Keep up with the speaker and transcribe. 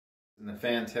and the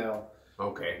fantail.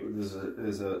 Okay.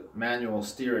 There's a manual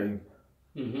steering.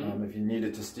 If you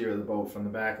needed to steer the boat from the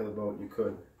back of the boat, you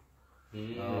could.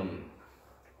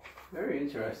 Very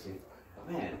interesting.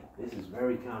 Man, this is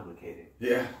very complicated.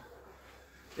 Yeah.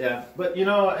 Yeah, but you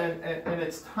know, in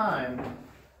its time,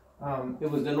 it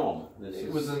was the normal.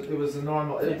 It was the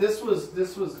normal. Yeah. This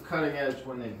was cutting edge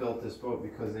when they built this boat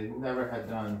because they never had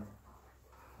done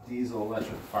diesel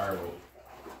electric fireboat.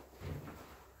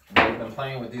 They'd been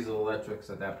playing with diesel electrics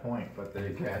at that point, but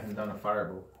they hadn't done a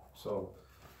fireboat. So,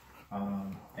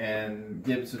 and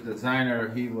Gibbs, the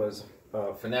designer, he was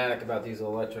a fanatic about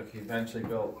diesel electric. He eventually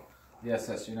built the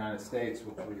SS United States,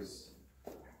 which was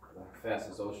the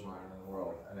fastest ocean liner in the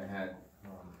world, and it had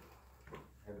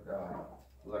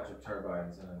electric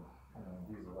turbines and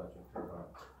diesel electric turbines.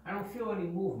 I don't feel any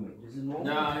movement. Is it normal?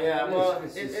 No, yeah, well,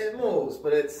 it moves,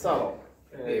 but it's subtle.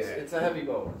 It's a heavy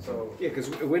boat, so yeah, because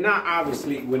we're not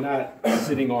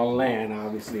sitting on land,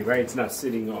 obviously, right? It's not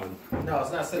sitting on. No,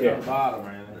 it's not sitting on the bottom or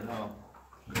anything. No,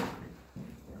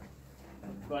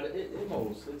 but it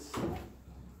moves.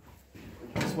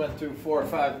 We just went through 4 or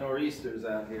 5 nor'easters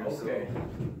out here, okay.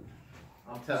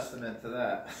 So I'm testament to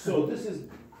that. So this is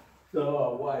the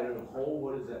wider hole.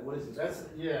 What is that? What is this?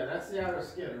 That's the outer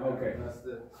skin. Right? Okay.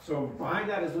 So behind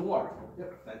that is the water.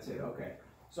 Yep. That's it. Okay.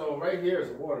 So right here is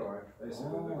the water line,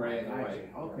 basically the gray and the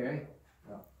white. Okay.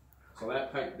 Yeah. So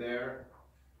that pipe there,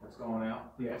 that's going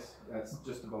out. Yes. That's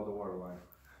just above the water line.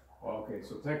 Okay.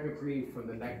 So technically, from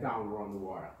the neck down, we're on the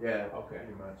water. Yeah. Okay.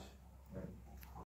 Pretty much. Yeah.